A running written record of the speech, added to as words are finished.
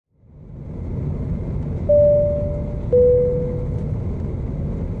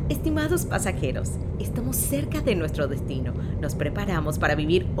Estimados pasajeros, estamos cerca de nuestro destino. Nos preparamos para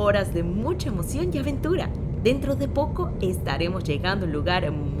vivir horas de mucha emoción y aventura. Dentro de poco estaremos llegando a un lugar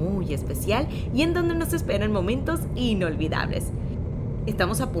muy especial y en donde nos esperan momentos inolvidables.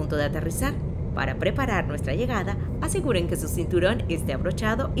 Estamos a punto de aterrizar. Para preparar nuestra llegada, aseguren que su cinturón esté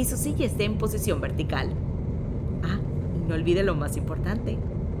abrochado y su silla esté en posición vertical. Y no olvide lo más importante,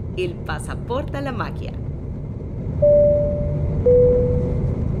 el pasaporte a la magia.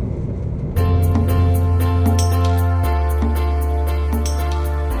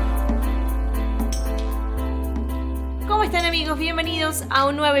 ¿Cómo están, amigos? Bienvenidos a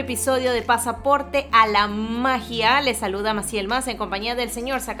un nuevo episodio de Pasaporte a la Magia. Les saluda Maciel Mas en compañía del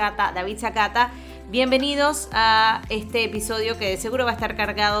señor Zacata, David Zacata. Bienvenidos a este episodio que seguro va a estar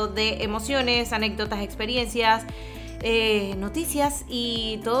cargado de emociones, anécdotas, experiencias, noticias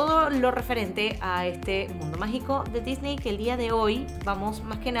y todo lo referente a este mundo mágico de Disney, que el día de hoy vamos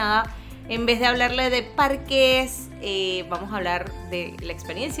más que nada, en vez de hablarle de parques, vamos a hablar de la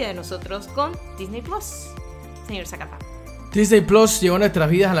experiencia de nosotros con Disney Plus. Señor Zacata. Disney Plus llegó a nuestras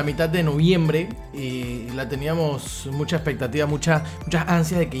vidas a la mitad de noviembre y la teníamos mucha expectativa, muchas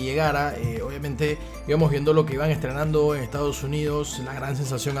ansias de que llegara. Obviamente íbamos viendo lo que iban estrenando en Estados Unidos. La gran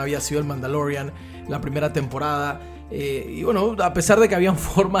sensación había sido el Mandalorian, la primera temporada. Y bueno, a pesar de que habían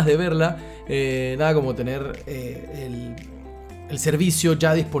formas de verla, nada como tener el servicio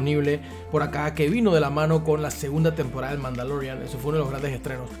ya disponible por acá, que vino de la mano con la segunda temporada del Mandalorian. Eso fue uno de los grandes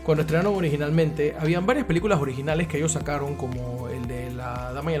estrenos. Cuando estrenaron originalmente, habían varias películas originales que ellos sacaron, como el de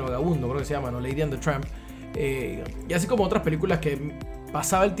La Dama y el Vagabundo, creo que se llama, ¿no? Lady and the Tramp, y así como otras películas que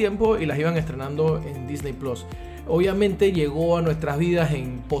pasaba el tiempo y las iban estrenando en Disney Plus. Obviamente llegó a nuestras vidas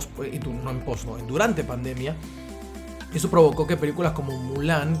durante pandemia. Eso provocó que películas como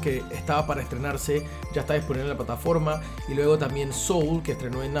Mulan, que estaba para estrenarse, ya está disponible en la plataforma. Y luego también Soul, que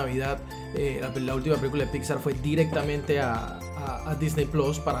estrenó en Navidad. La última película de Pixar fue directamente a Disney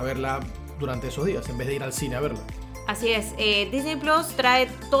Plus para verla durante esos días, en vez de ir al cine a verla. Así es, Disney Plus trae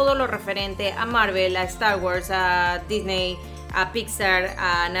todo lo referente a Marvel, a Star Wars, a Disney, a Pixar,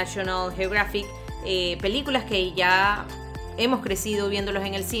 a National Geographic. Películas que ya hemos crecido viéndolos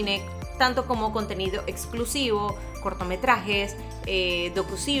en el cine, tanto como contenido exclusivo, cortometrajes,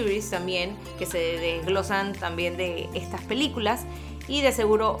 docuseries también, que se desglosan también de estas películas, y de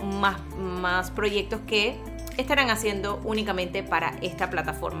seguro más proyectos que estarán haciendo únicamente para esta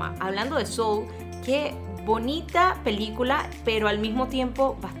plataforma. Hablando de Soul, qué bonita película, pero al mismo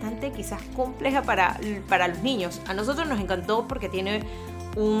tiempo bastante quizás compleja para los niños. A nosotros nos encantó porque tiene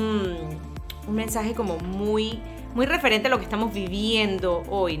un mensaje como muy referente a lo que estamos viviendo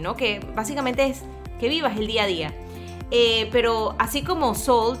hoy, ¿no? Que básicamente es que vivas el día a día. Pero así como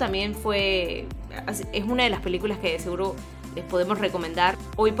Soul también es una de las películas que de seguro les podemos recomendar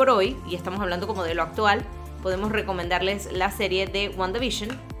hoy por hoy, y estamos hablando como de lo actual, podemos recomendarles la serie de WandaVision,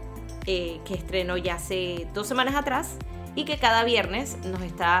 que estrenó ya hace 2 semanas atrás y que cada viernes nos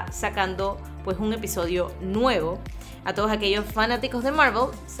está sacando pues un episodio nuevo. A todos aquellos fanáticos de Marvel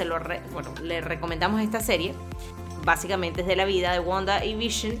les recomendamos esta serie. Básicamente es de la vida de Wanda y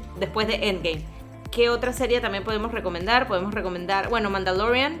Vision después de Endgame. ¿Qué otra serie también podemos recomendar? Podemos recomendar,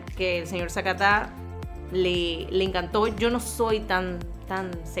 Mandalorian, que el señor Zacata le encantó. Yo no soy tan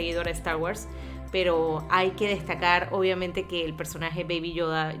seguidora de Star Wars, pero hay que destacar obviamente que el personaje Baby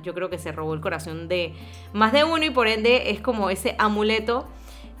Yoda, yo creo que se robó el corazón de más de uno, y por ende es como ese amuleto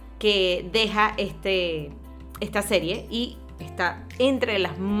que deja esta serie, y está entre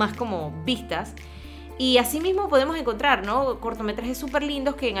las más como vistas. Y asimismo podemos encontrar, ¿no?, cortometrajes súper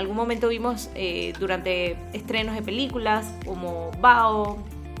lindos que en algún momento vimos durante estrenos de películas, como Bao,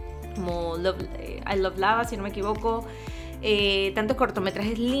 como I Love Lava, si no me equivoco. Tantos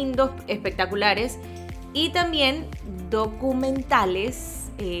cortometrajes lindos, espectaculares, y también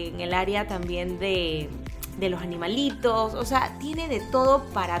documentales en el área también de los animalitos. O sea, tiene de todo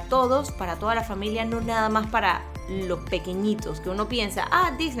para todos, para toda la familia, no nada más para los pequeñitos, que uno piensa,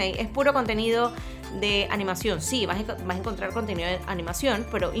 Disney es puro contenido de animación. Sí, vas a encontrar contenido de animación,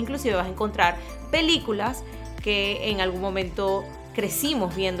 pero inclusive vas a encontrar películas que en algún momento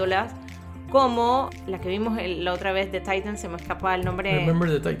crecimos viéndolas, como la que vimos la otra vez de Titans, se me escapa el nombre. Remember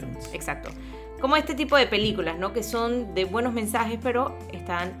the Titans. Exacto. Como este tipo de películas, ¿no?, que son de buenos mensajes, pero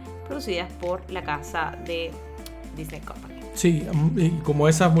están producidas por la casa de Disney Company. Sí, y como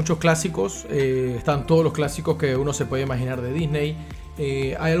esas, muchos clásicos, están todos los clásicos que uno se puede imaginar de Disney.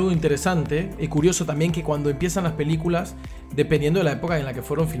 Hay algo interesante y curioso también, que cuando empiezan las películas dependiendo de la época en la que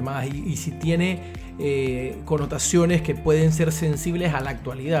fueron filmadas y si tiene connotaciones que pueden ser sensibles a la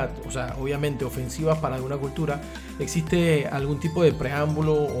actualidad, o sea, obviamente ofensivas para alguna cultura. Existe algún tipo de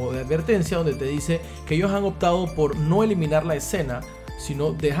preámbulo o de advertencia donde te dice que ellos han optado por no eliminar la escena,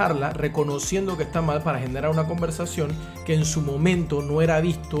 sino dejarla, reconociendo que está mal, para generar una conversación que en su momento no era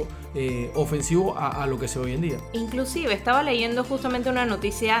visto ofensivo a lo que se ve hoy en día. Inclusive estaba leyendo justamente una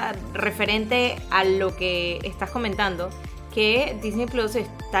noticia referente a lo que estás comentando, que Disney Plus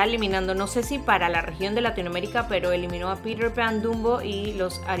está eliminando, no sé si para la región de Latinoamérica, pero eliminó a Peter Pan, Dumbo y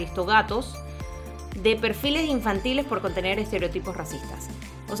los Aristogatos de perfiles infantiles por contener estereotipos racistas.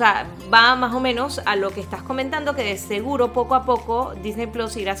 O sea, va más o menos a lo que estás comentando, que de seguro poco a poco Disney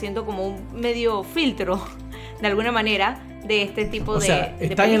Plus irá siendo como un medio filtro, de alguna manera, de este tipo o sea, de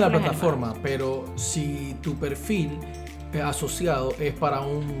están en la películas plataforma, pero si tu perfil asociado es para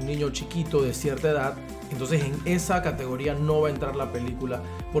un niño chiquito de cierta edad, entonces en esa categoría no va a entrar la película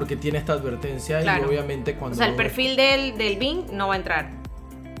porque tiene esta advertencia. Claro. Y obviamente cuando... O sea, el perfil del Bing no va a entrar,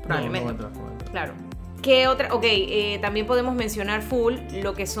 probablemente. No va a entrar. Claro. ¿Qué otra? Ok, también podemos mencionar full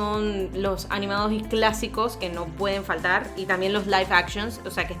lo que son los animados y clásicos que no pueden faltar, y también los live actions,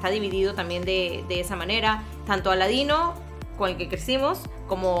 o sea que está dividido también de esa manera, tanto Aladino, con el que crecimos,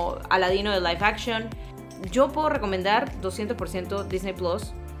 como Aladino de live action. Yo puedo recomendar 200% Disney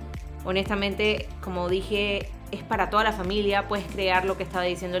Plus. Honestamente, como dije, es para toda la familia. Puedes crear, lo que estaba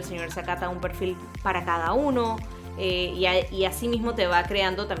diciendo el señor Sakata, un perfil para cada uno, y así mismo te va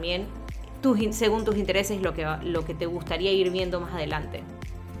creando también según tus intereses lo que te gustaría ir viendo más adelante.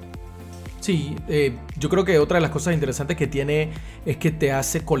 Sí, yo creo que otra de las cosas interesantes que tiene es que te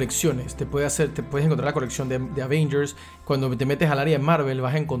hace colecciones. Te puedes encontrar la colección de Avengers. Cuando te metes al área de Marvel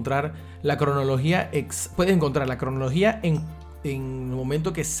vas a encontrar la cronología. Puedes encontrar la cronología en el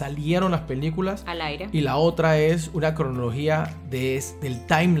momento que salieron las películas al aire. Y la otra es una cronología del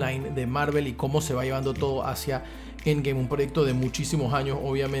timeline de Marvel y cómo se va llevando todo hacia Endgame, un proyecto de muchísimos años,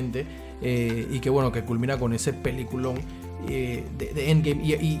 obviamente, y que bueno, que culmina con ese peliculón de Endgame.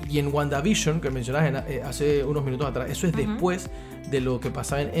 Y en WandaVision, que mencionabas hace unos minutos atrás, eso es después de lo que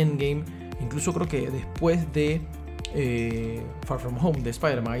pasaba en Endgame, incluso creo que después de Far From Home de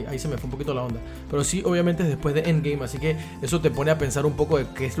Spider-Man. Ahí se me fue un poquito la onda, pero sí, obviamente es después de Endgame, así que eso te pone a pensar un poco de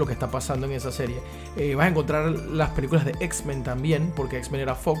qué es lo que está pasando en esa serie. Vas a encontrar las películas de X-Men también, porque X-Men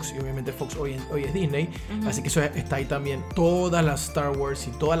era Fox y obviamente Fox hoy es Disney, así que eso está ahí también. Todas las Star Wars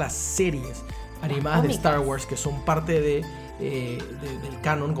y todas las series animadas de Star Wars que son parte del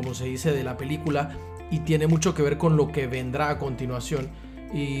canon, como se dice, de la película, y tiene mucho que ver con lo que vendrá a continuación.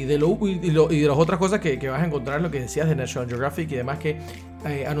 Y de las otras cosas que vas a encontrar, lo que decías de National Geographic y demás, que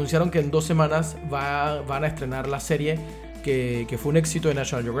anunciaron que en 2 semanas van a estrenar la serie que fue un éxito de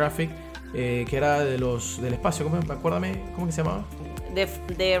National Geographic, que era del espacio. Acuérdame, ¿cómo que se llamaba?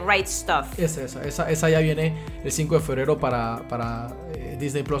 The Right Stuff. Esa ya viene el 5 de febrero para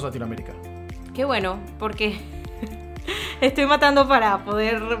Disney Plus Latinoamérica. Qué bueno, porque estoy matando para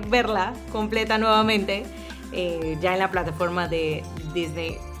poder verla completa nuevamente. Ya en la plataforma de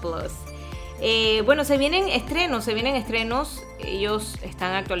Disney Plus. Bueno, se vienen estrenos. Ellos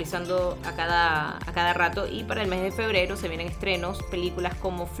están actualizando a cada rato, y para el mes de febrero se vienen estrenos, películas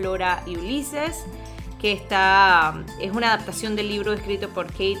como Flora y Ulises, que es una adaptación del libro escrito por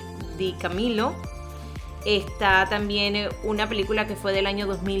Kate DiCamillo. Está también una película que fue del año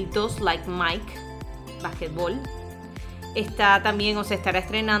 2002, Like Mike, básquetbol. Está también, o se estará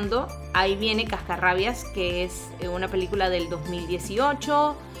estrenando, ahí viene Cascarrabias, que es una película del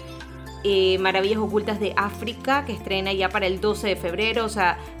 2018. Maravillas Ocultas de África, que estrena ya para el 12 de febrero. O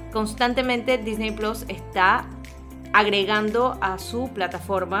sea, constantemente Disney Plus está agregando a su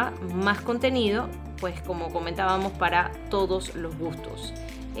plataforma más contenido, pues como comentábamos, para todos los gustos.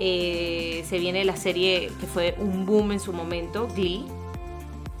 Se viene la serie que fue un boom en su momento, Glee.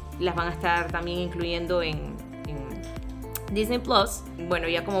 Las van a estar también incluyendo en Disney Plus. Bueno,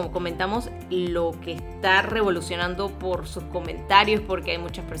 ya como comentamos, lo que está revolucionando por sus comentarios, porque hay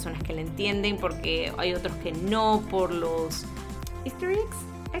muchas personas que la entienden, porque hay otros que no, por los Easter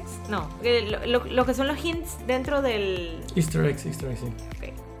eggs, no, lo que son los hints dentro del Easter eggs, sí.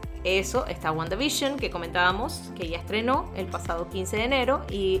 Okay. Eso está WandaVision, que comentábamos, que ya estrenó el pasado 15 de enero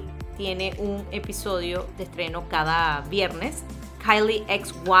y tiene un episodio de estreno cada viernes. Kylie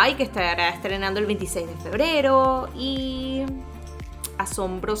XY, que estará estrenando el 26 de febrero, y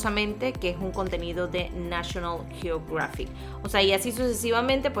Asombrosamente, que es un contenido de National Geographic. O sea, y así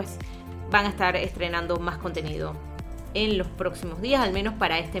sucesivamente, pues van a estar estrenando más contenido en los próximos días, al menos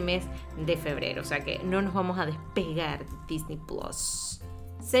para este mes de febrero. O sea que no nos vamos a despegar de Disney Plus.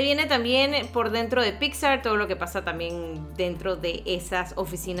 Se viene también por dentro de Pixar, todo lo que pasa también dentro de esas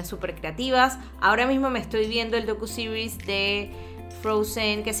oficinas súper creativas. Ahora mismo me estoy viendo el docuseries de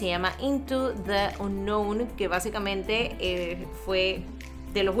Frozen que se llama Into the Unknown, que básicamente fue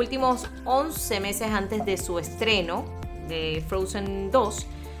de los últimos 11 meses antes de su estreno de Frozen 2,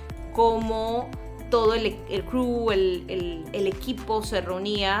 como todo el crew, el equipo se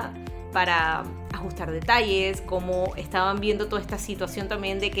reunía para ajustar detalles, como estaban viendo toda esta situación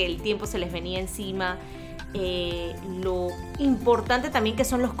también de que el tiempo se les venía encima, lo importante también que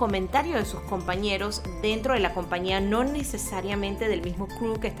son los comentarios de sus compañeros dentro de la compañía, no necesariamente del mismo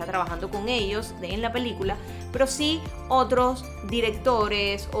crew que está trabajando con ellos en la película, pero sí otros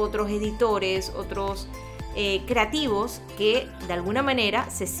directores, otros editores, otros creativos que de alguna manera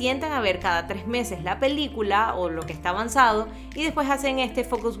se sientan a ver cada 3 meses la película o lo que está avanzado y después hacen este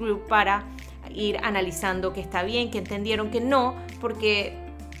focus group para ir analizando qué está bien, qué entendieron, qué no, porque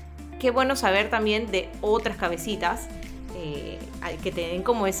qué bueno saber también de otras cabecitas que te den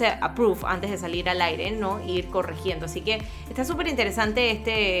como ese approve antes de salir al aire, ¿no? Ir corrigiendo. Así que está súper interesante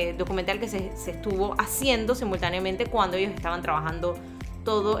este documental que se estuvo haciendo simultáneamente cuando ellos estaban trabajando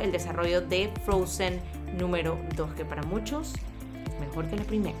todo el desarrollo de Frozen número 2, que para muchos es mejor que la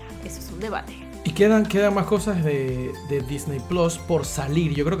primera. Eso es un debate. Y quedan más cosas de Disney Plus por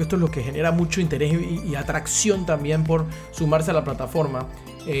salir. Yo creo que esto es lo que genera mucho interés y atracción también por sumarse a la plataforma.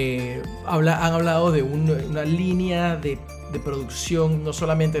 Han hablado de una línea de producción, no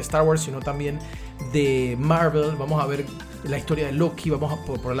solamente de Star Wars, sino también de Marvel. Vamos a ver la historia de Loki, vamos a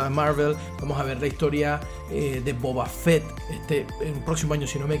por la de Marvel, vamos a ver la historia de Boba Fett en el próximo año,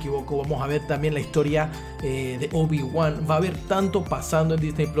 si no me equivoco. Vamos a ver también la historia de Obi-Wan. Va a haber tanto pasando en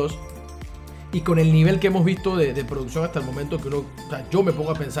Disney Plus. Y con el nivel que hemos visto de producción hasta el momento, yo me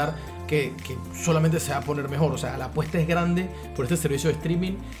pongo a pensar que solamente se va a poner mejor. O sea, la apuesta es grande por este servicio de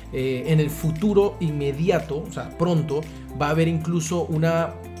streaming. En el futuro inmediato, o sea, pronto, va a haber incluso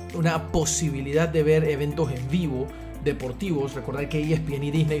una posibilidad de ver eventos en vivo deportivos. Recordar que ESPN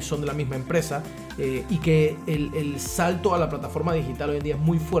y Disney son de la misma empresa, y que el salto a la plataforma digital hoy en día es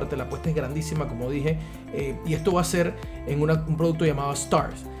muy fuerte. La apuesta es grandísima, como dije, y esto va a ser en un producto llamado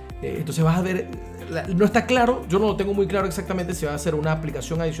Stars. Entonces vas a ver, no está claro, yo no lo tengo muy claro exactamente si va a ser una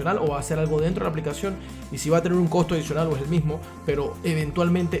aplicación adicional o va a ser algo dentro de la aplicación, y si va a tener un costo adicional o es el mismo, pero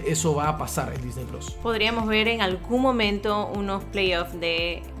eventualmente eso va a pasar en Disney Plus. Podríamos ver en algún momento unos playoffs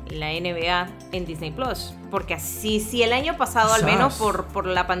de la NBA en Disney Plus, porque así, si el año pasado, al menos por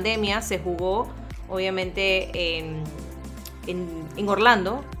la pandemia, se jugó obviamente en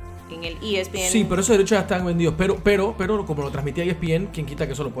Orlando, en el ESPN. Sí, pero esos derechos ya están vendidos, pero como lo transmitía ESPN, ¿quién quita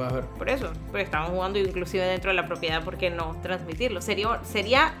que eso lo puedas ver? Por eso, pues estamos jugando inclusive dentro de la propiedad, ¿por qué no transmitirlo?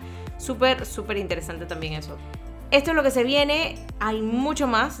 Sería súper interesante también eso. Esto es lo que se viene. Hay mucho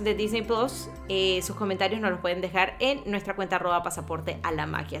más de Disney Plus. Sus comentarios nos los pueden dejar en nuestra cuenta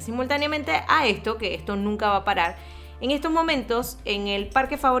 @pasaporte_a_la_magia. Simultáneamente a esto, que esto nunca va a parar, en estos momentos en el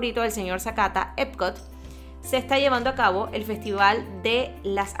parque favorito del señor Sakata, Epcot, se está llevando a cabo el Festival de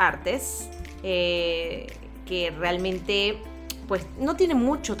las Artes, que realmente pues no tiene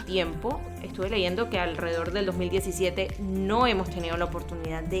mucho tiempo. Estuve leyendo que alrededor del 2017 no hemos tenido la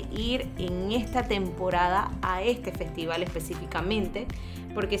oportunidad de ir en esta temporada a este festival específicamente,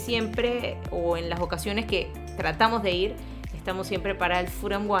 porque siempre, o en las ocasiones que tratamos de ir, estamos siempre para el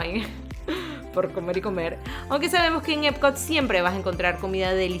Food and Wine por comer y comer, aunque sabemos que en Epcot siempre vas a encontrar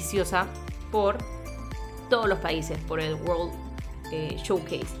comida deliciosa por todos los países, por el World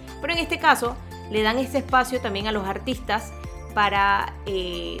Showcase. Pero en este caso le dan este espacio también a los artistas para,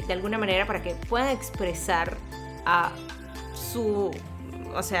 de alguna manera, para que puedan expresar a su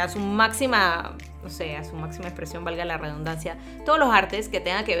máxima expresión, valga la redundancia, todos los artes que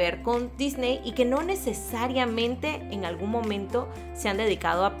tengan que ver con Disney y que no necesariamente en algún momento se han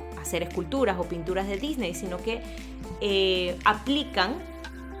dedicado a hacer esculturas o pinturas de Disney, sino que aplican,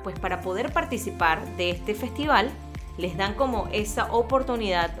 pues para poder participar de este festival, les dan como esa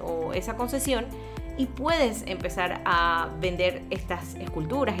oportunidad o esa concesión y puedes empezar a vender estas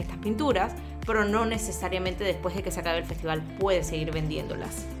esculturas, estas pinturas, pero no necesariamente después de que se acabe el festival puedes seguir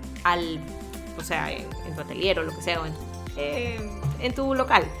vendiéndolas en tu atelier o lo que sea, o en tu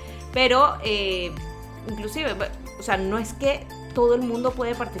local. Pero inclusive, o sea, no es que todo el mundo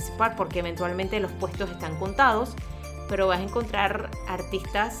puede participar porque eventualmente los puestos están contados, pero vas a encontrar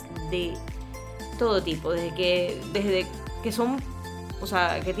artistas de todo tipo, desde que son, o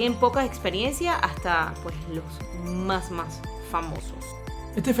sea, que tienen poca experiencia hasta pues los más famosos.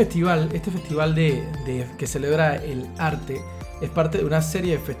 Este festival que celebra el arte es parte de una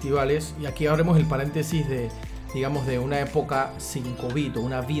serie de festivales, y aquí abrimos el paréntesis digamos, de una época sin COVID o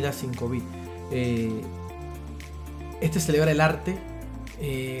una vida sin COVID. Este celebra el arte.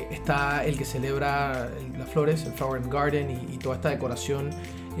 Está el que celebra las flores, el Flower and Garden y toda esta decoración,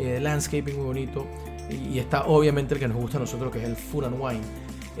 landscaping muy bonito. Y está obviamente el que nos gusta a nosotros, que es el Food and Wine.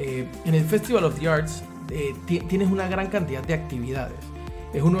 En el Festival of the Arts tienes una gran cantidad de actividades.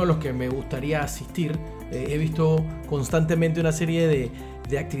 Es uno de los que me gustaría asistir. He visto constantemente una serie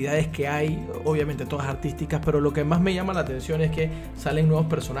de actividades que hay, obviamente todas artísticas, pero lo que más me llama la atención es que salen nuevos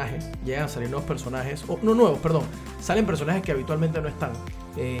personajes, llegan a salir nuevos personajes, salen personajes que habitualmente no están,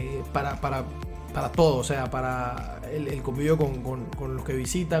 para todo, o sea, para el convivio con los que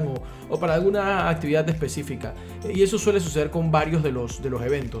visitan o para alguna actividad específica. Y eso suele suceder con varios de los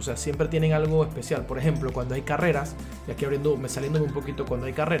eventos, o sea, siempre tienen algo especial. Por ejemplo, cuando hay carreras, y aquí saliéndome un poquito, cuando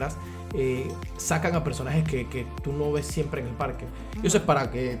hay carreras, sacan a personajes que tú no ves siempre en el parque. Y eso es para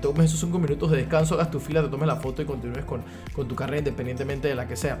que tomes esos 5 minutos de descanso, hagas tu fila, te tomes la foto y continúes con tu carrera independientemente de la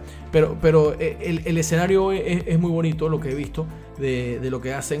que sea. Pero el escenario es muy bonito, lo que he visto de lo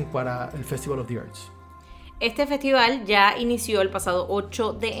que hacen para el Festival of the Arts. Este festival ya inició el pasado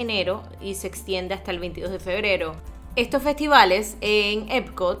 8 de enero y se extiende hasta el 22 de febrero. Estos festivales en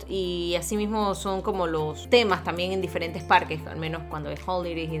Epcot, y asimismo son como los temas también en diferentes parques, al menos cuando hay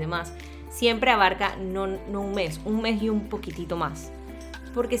holidays y demás, siempre abarca no un mes y un poquitito más.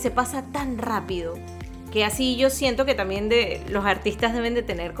 Porque se pasa tan rápido que así yo siento que también los artistas deben de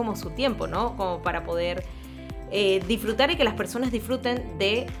tener como su tiempo, ¿no? Como para poder disfrutar y que las personas disfruten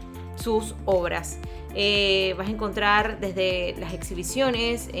de sus obras. Vas a encontrar desde las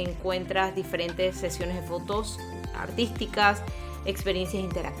exhibiciones, encuentras diferentes sesiones de fotos artísticas, experiencias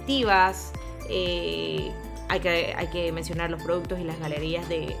interactivas, hay que mencionar los productos y las galerías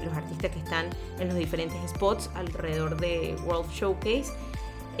de los artistas que están en los diferentes spots alrededor de World Showcase.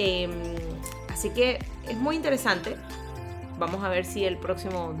 Así que es muy interesante. Vamos a ver si el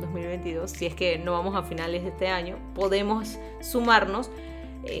próximo 2022, si es que no vamos a finales de este año, podemos sumarnos.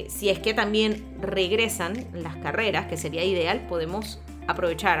 Si es que también regresan las carreras, que sería ideal, podemos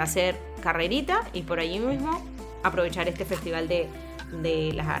aprovechar, hacer carrerita y por allí mismo aprovechar este festival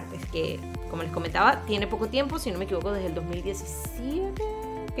de las artes, que como les comentaba, tiene poco tiempo, si no me equivoco, desde el 2017,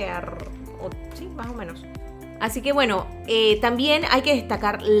 sí, más o menos. Así que bueno, también hay que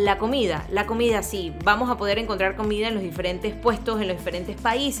destacar la comida. La comida sí, vamos a poder encontrar comida en los diferentes puestos, en los diferentes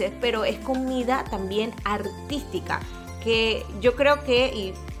países, pero es comida también artística, que yo creo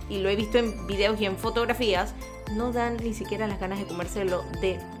que, y lo he visto en videos y en fotografías, no dan ni siquiera las ganas de comérselo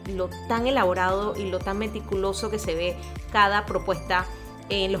de lo tan elaborado y lo tan meticuloso que se ve cada propuesta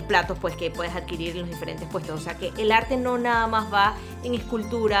en los platos pues que puedes adquirir en los diferentes puestos. O sea que el arte no nada más va en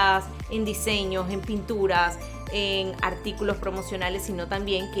esculturas, en diseños, en pinturas, en artículos promocionales, sino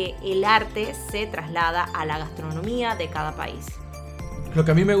también que el arte se traslada a la gastronomía de cada país. Lo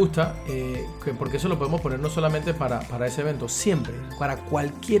que a mí me gusta, porque eso lo podemos poner no solamente para ese evento, siempre, para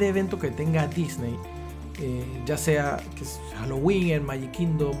cualquier evento que tenga Disney, ya sea que es Halloween, el Magic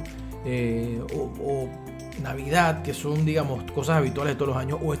Kingdom, o Navidad, que son, digamos, cosas habituales de todos los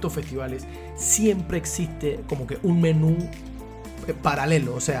años, o estos festivales, siempre existe como que un menú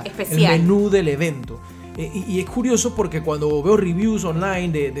paralelo, o sea, especial, el menú del evento. Y es curioso porque cuando veo reviews online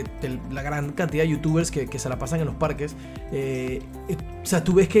de la gran cantidad de youtubers que se la pasan en los parques, o sea,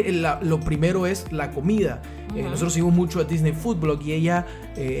 tú ves que lo primero es la comida. Uh-huh. Nosotros seguimos mucho a Disney Food Blog y ella,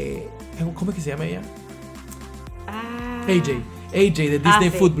 ¿cómo es que se llama ella? AJ de Disney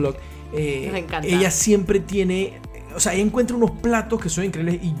Food Blog. Me encanta. Ella siempre tiene, o sea, ella encuentra unos platos que son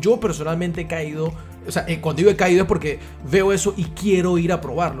increíbles y yo personalmente he caído. O sea, cuando digo he caído es porque veo eso y quiero ir a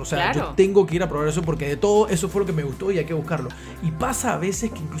probarlo. O sea, claro, yo tengo que ir a probar eso porque de todo eso fue lo que me gustó y hay que buscarlo. Y pasa a veces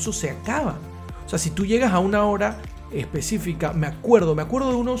que incluso se acaban. O sea, si tú llegas a una hora específica, me acuerdo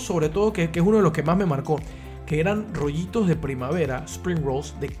de uno sobre todo que es uno de los que más me marcó, que eran rollitos de primavera, spring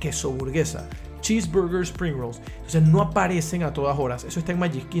rolls de queso burguesa. Cheeseburger spring rolls. Entonces no aparecen a todas horas. Eso está en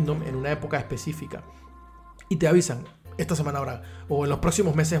Magic Kingdom en una época específica. Y te avisan, esta semana habrá, o en los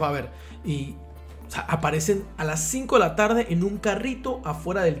próximos meses va a haber. Y o sea, aparecen a las 5 de la tarde en un carrito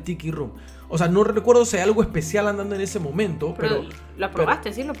afuera del Tiki Room. O sea, no recuerdo si hay algo especial andando en ese momento. Pero ¿lo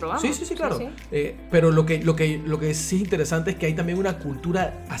probaste? Sí, lo probamos. Sí, claro. Sí. Pero lo que sí es interesante es que hay también una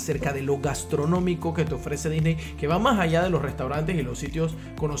cultura acerca de lo gastronómico que te ofrece Disney, que va más allá de los restaurantes y los sitios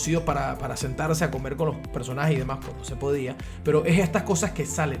conocidos para sentarse a comer con los personajes y demás cuando se podía. Pero es estas cosas que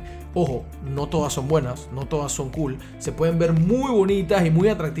salen. Ojo, no todas son buenas, no todas son cool. Se pueden ver muy bonitas y muy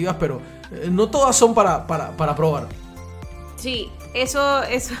atractivas, pero no todas son para probar. Sí, eso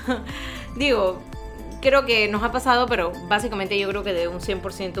digo, creo que nos ha pasado, pero básicamente yo creo que de un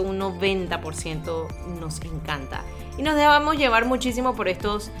 100%, un 90% nos encanta. Y nos dejamos llevar muchísimo por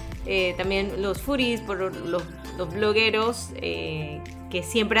estos, también los foodies, por los blogueros que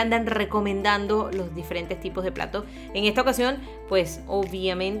siempre andan recomendando los diferentes tipos de platos. En esta ocasión, pues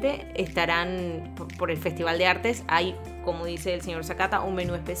obviamente estarán por el Festival de Artes. Hay, como dice el señor Zacata, un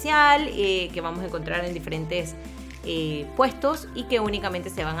menú especial que vamos a encontrar en diferentes puestos y que únicamente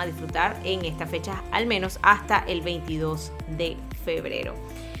se van a disfrutar en esta fecha, al menos hasta el 22 de febrero.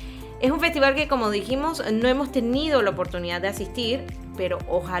 Es un festival que, como dijimos, no hemos tenido la oportunidad de asistir, pero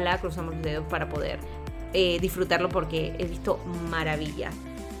ojalá, cruzamos los dedos para poder disfrutarlo, porque he visto maravillas.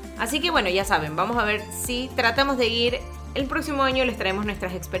 Así que bueno, ya saben, vamos a ver si tratamos de ir. El próximo año les traemos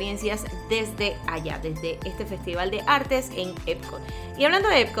nuestras experiencias desde allá, desde este Festival de Artes en Epcot. Y hablando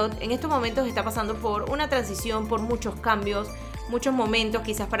de Epcot, en estos momentos está pasando por una transición, por muchos cambios, muchos momentos,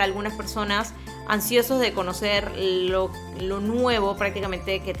 quizás para algunas personas ansiosos de conocer lo nuevo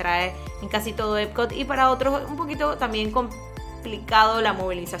prácticamente que trae en casi todo Epcot, y para otros un poquito también complicado la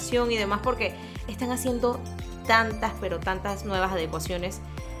movilización y demás, porque están haciendo tantas, pero tantas nuevas adecuaciones,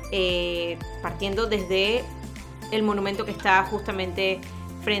 partiendo desde el monumento que está justamente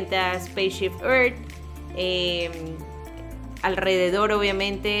frente a Spaceship Earth, alrededor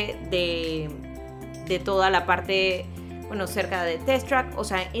obviamente de toda la parte, bueno, cerca de Test Track. O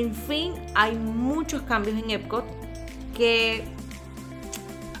sea, en fin, hay muchos cambios en Epcot que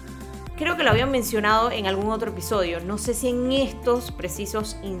creo que lo habían mencionado en algún otro episodio. No sé si en este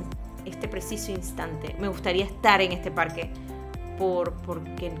preciso instante me gustaría estar en este parque,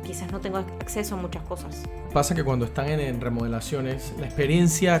 porque quizás no tengo acceso a muchas cosas. Pasa que cuando están en remodelaciones, la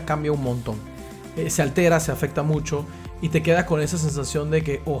experiencia cambia un montón. Se altera, se afecta mucho, y te quedas con esa sensación de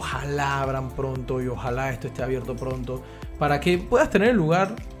que ojalá abran pronto y ojalá esto esté abierto pronto, para que puedas tener el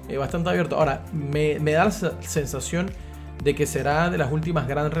lugar bastante abierto. Ahora, me da la sensación de que será de las últimas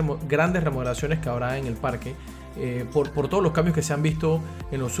grandes remodelaciones que habrá en el parque, por todos los cambios que se han visto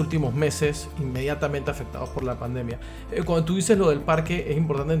en los últimos meses, inmediatamente afectados por la pandemia. Cuando tú dices lo del parque, es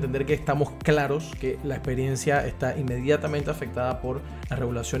importante entender que estamos claros que la experiencia está inmediatamente afectada por las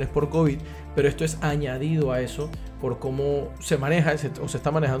regulaciones por COVID, pero esto es añadido a eso por cómo se maneja o se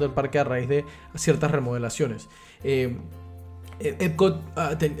está manejando el parque a raíz de ciertas remodelaciones. Epcot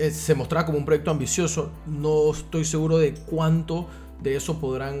se mostraba como un proyecto ambicioso. No estoy seguro de cuánto de eso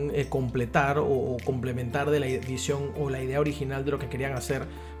podrán completar o complementar de la visión o la idea original de lo que querían hacer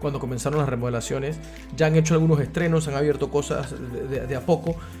cuando comenzaron las remodelaciones. Ya han hecho algunos estrenos, han abierto cosas de a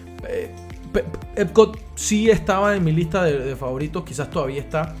poco. Epcot sí estaba en mi lista de favoritos, quizás todavía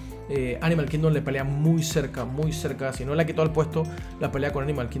está. Animal Kingdom le pelea muy cerca, si no le ha quitado el puesto, la pelea con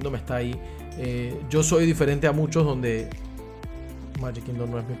Animal Kingdom está ahí. Yo soy diferente a muchos, donde Magic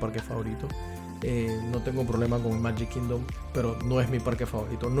Kingdom no es mi parque favorito. No tengo problema con Magic Kingdom, pero no es mi parque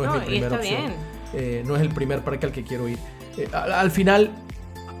favorito, no es mi primera opción. No es el primer parque al que quiero ir. Al final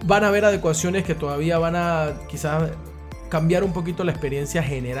van a haber adecuaciones que todavía van a quizás cambiar un poquito la experiencia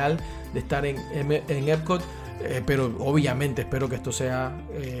general de estar en Epcot, pero obviamente espero que esto sea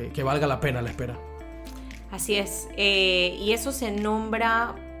que valga la pena la espera. Así es, y eso se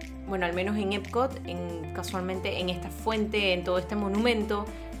nombra, bueno, al menos en Epcot, casualmente en esta fuente, en todo este monumento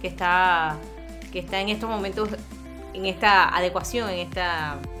que está en estos momentos, en esta adecuación, en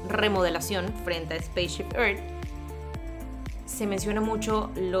esta remodelación frente a Spaceship Earth. Se menciona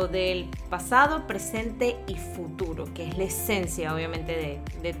mucho lo del pasado, presente y futuro, que es la esencia obviamente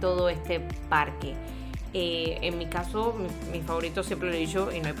de todo este parque. En mi caso, mi favorito, siempre lo he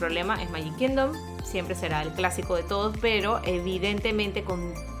dicho y no hay problema, es Magic Kingdom. Siempre será el clásico de todos, pero evidentemente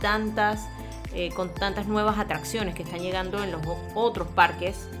con tantas nuevas atracciones que están llegando en los otros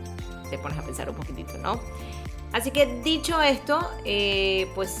parques, te pones a pensar un poquitito, ¿no? Así que dicho esto,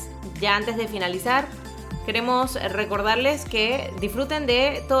 pues ya antes de finalizar, queremos recordarles que disfruten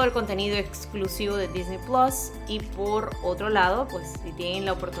de todo el contenido exclusivo de Disney Plus, y por otro lado, pues si tienen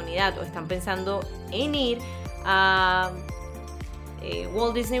la oportunidad o están pensando en ir a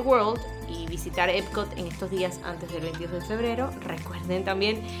Walt Disney World y visitar Epcot en estos días antes del 22 de febrero, recuerden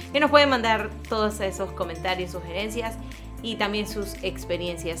también que nos pueden mandar todos esos comentarios, sugerencias y también sus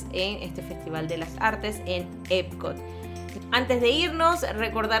experiencias en este Festival de las Artes en Epcot. Antes de irnos,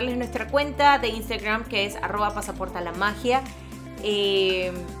 recordarles nuestra cuenta de Instagram, que es @pasaportalamagia.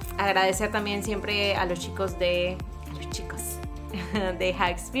 Agradecer también siempre a los chicos de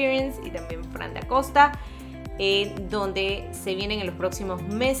High Experience y también Fran de Acosta, donde se vienen en los próximos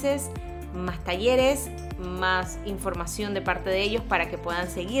meses más talleres, más información de parte de ellos para que puedan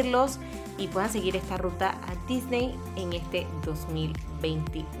seguirlos y puedan seguir esta ruta a Disney en este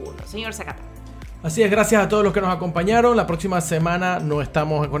 2021. Señor Zacata. Así es, gracias a todos los que nos acompañaron. La próxima semana no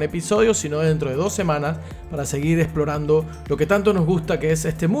estamos con episodios, sino dentro de 2 semanas para seguir explorando lo que tanto nos gusta, que es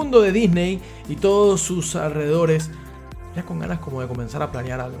este mundo de Disney y todos sus alrededores. Ya con ganas como de comenzar a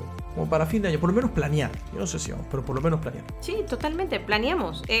planear algo, como para fin de año, por lo menos planear. Yo no sé si vamos, pero por lo menos planear. Sí, totalmente,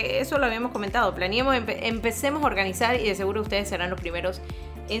 planeamos. Eso lo habíamos comentado. Planeemos, empecemos a organizar y de seguro ustedes serán los primeros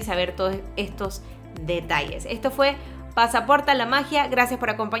en saber todos estos detalles. Esto fue Pasaporta la Magia. Gracias por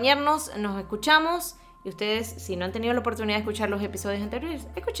acompañarnos. Nos escuchamos. Y ustedes, si no han tenido la oportunidad de escuchar los episodios anteriores,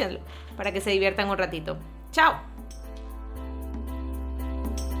 escúchenlo para que se diviertan un ratito. ¡Chao!